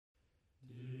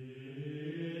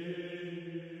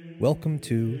Welcome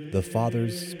to The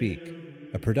Fathers Speak,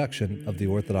 a production of the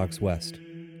Orthodox West.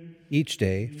 Each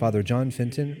day, Father John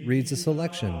Fenton reads a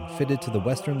selection fitted to the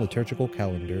Western liturgical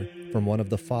calendar from one of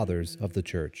the Fathers of the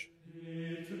Church.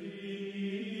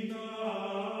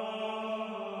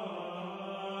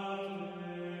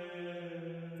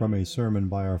 From a sermon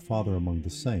by our Father among the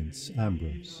Saints,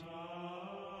 Ambrose.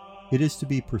 It is to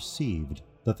be perceived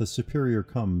that the superior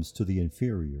comes to the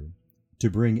inferior,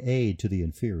 to bring aid to the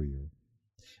inferior.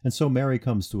 And so Mary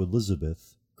comes to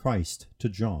Elizabeth, Christ to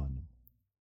John.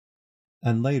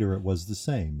 And later it was the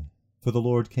same, for the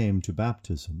Lord came to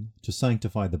baptism, to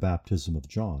sanctify the baptism of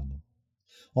John.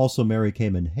 Also Mary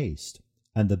came in haste,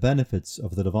 and the benefits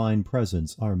of the divine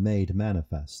presence are made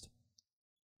manifest.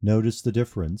 Notice the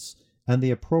difference and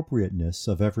the appropriateness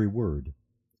of every word.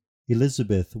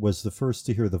 Elizabeth was the first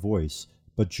to hear the voice,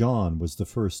 but John was the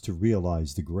first to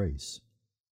realize the grace.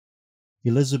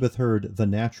 Elizabeth heard the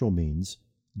natural means,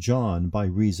 John by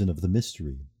reason of the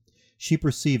mystery. She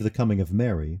perceived the coming of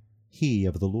Mary, he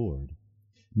of the Lord.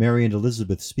 Mary and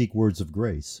Elizabeth speak words of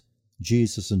grace.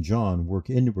 Jesus and John work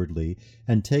inwardly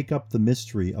and take up the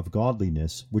mystery of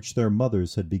godliness which their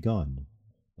mothers had begun.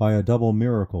 By a double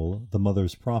miracle the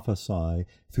mothers prophesy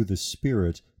through the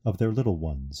spirit of their little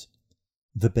ones.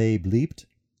 The babe leaped,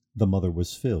 the mother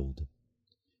was filled.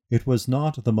 It was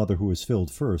not the mother who was filled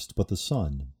first, but the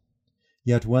Son.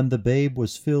 Yet when the babe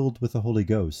was filled with the Holy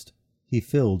Ghost, he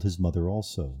filled his mother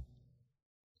also.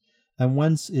 And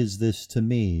whence is this to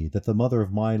me, that the mother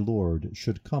of my Lord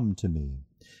should come to me?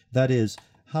 That is,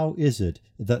 how is it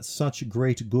that such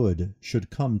great good should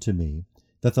come to me,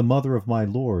 that the mother of my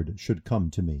Lord should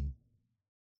come to me?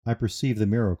 I perceive the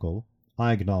miracle,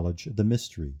 I acknowledge the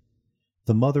mystery.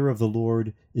 The mother of the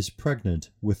Lord is pregnant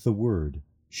with the Word,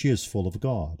 she is full of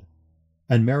God.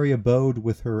 And Mary abode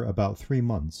with her about 3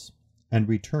 months, and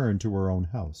returned to her own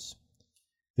house.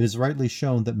 It is rightly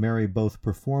shown that Mary both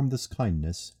performed this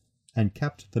kindness and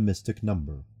kept the mystic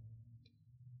number.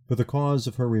 For the cause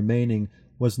of her remaining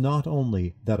was not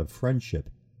only that of friendship,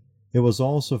 it was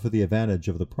also for the advantage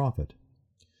of the prophet.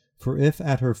 For if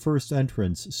at her first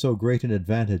entrance so great an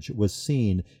advantage was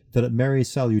seen that at Mary's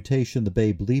salutation the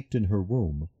babe leaped in her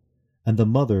womb, and the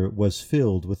mother was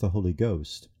filled with the Holy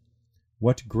Ghost,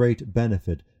 what great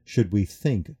benefit should we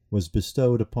think was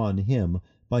bestowed upon him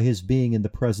by his being in the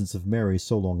presence of Mary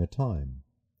so long a time?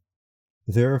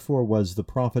 Therefore was the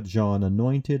prophet John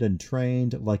anointed and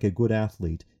trained like a good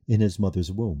athlete in his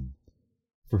mother's womb,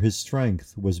 for his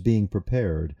strength was being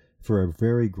prepared for a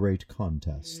very great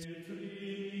contest.